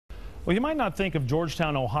Well, you might not think of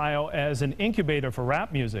Georgetown, Ohio as an incubator for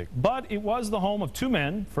rap music, but it was the home of two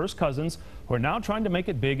men, first cousins, who are now trying to make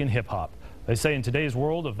it big in hip-hop. They say in today's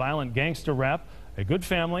world of violent gangster rap, a good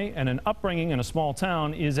family and an upbringing in a small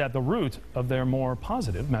town is at the root of their more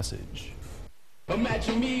positive message.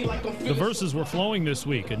 The verses were flowing this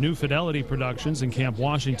week at New Fidelity Productions in Camp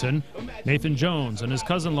Washington. Nathan Jones and his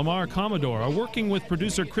cousin Lamar Commodore are working with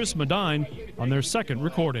producer Chris Medine on their second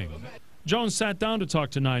recording. Jones sat down to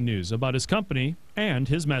talk to 9 News about his company and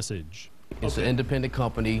his message. It's an independent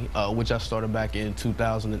company, which I started back in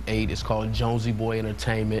 2008. It's called Jonesy Boy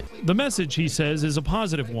Entertainment. The message, he says, is a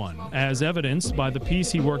positive one, as evidenced by the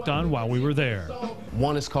piece he worked on while we were there.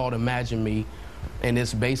 One is called Imagine Me, and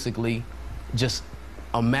it's basically just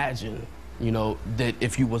imagine, you know, that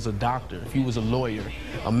if you was a doctor, if you was a lawyer,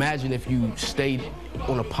 imagine if you stayed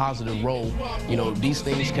on a positive road, you know, these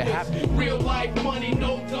things can happen. Real life money,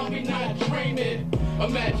 no dummy, not dreaming.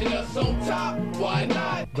 Imagine us on top, why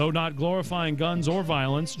not? Though not glorifying guns or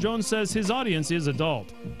violence, Jones says his audience is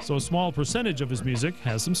adult, so a small percentage of his music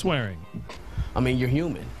has some swearing. I mean, you're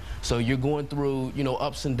human. So you're going through, you know,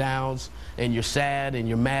 ups and downs, and you're sad and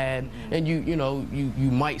you're mad, and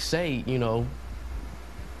you might say, you know,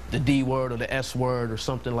 the D word or the S word or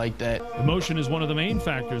something like that. Emotion is one of the main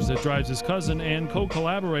factors that drives his cousin and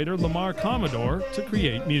co-collaborator Lamar Commodore to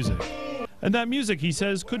create music. And that music, he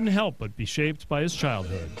says, couldn't help but be shaped by his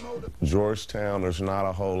childhood. Georgetown, there's not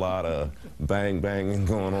a whole lot of bang-banging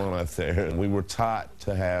going on out there. We were taught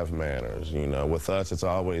to have manners, you know. With us, it's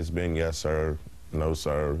always been yes, sir, no,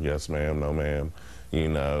 sir, yes, ma'am, no, ma'am. You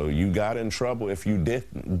know, you got in trouble if you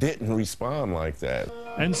didn't respond like that.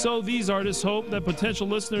 And so these artists hope that potential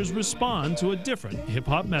listeners respond to a different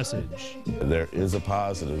hip-hop message. There is a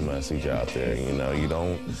positive message out there. You know, you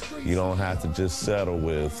don't have to just settle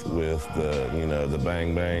with the, you know, the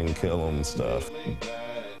bang bang kill 'em stuff.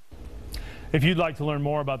 If you'd like to learn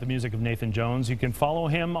more about the music of Nathan Jones, you can follow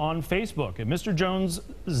him on Facebook at Mr. Jones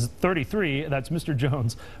 33. That's Mr.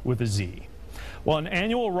 Jones with a Z. Well, an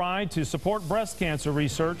annual ride to support breast cancer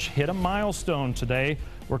research hit a milestone today.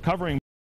 We're covering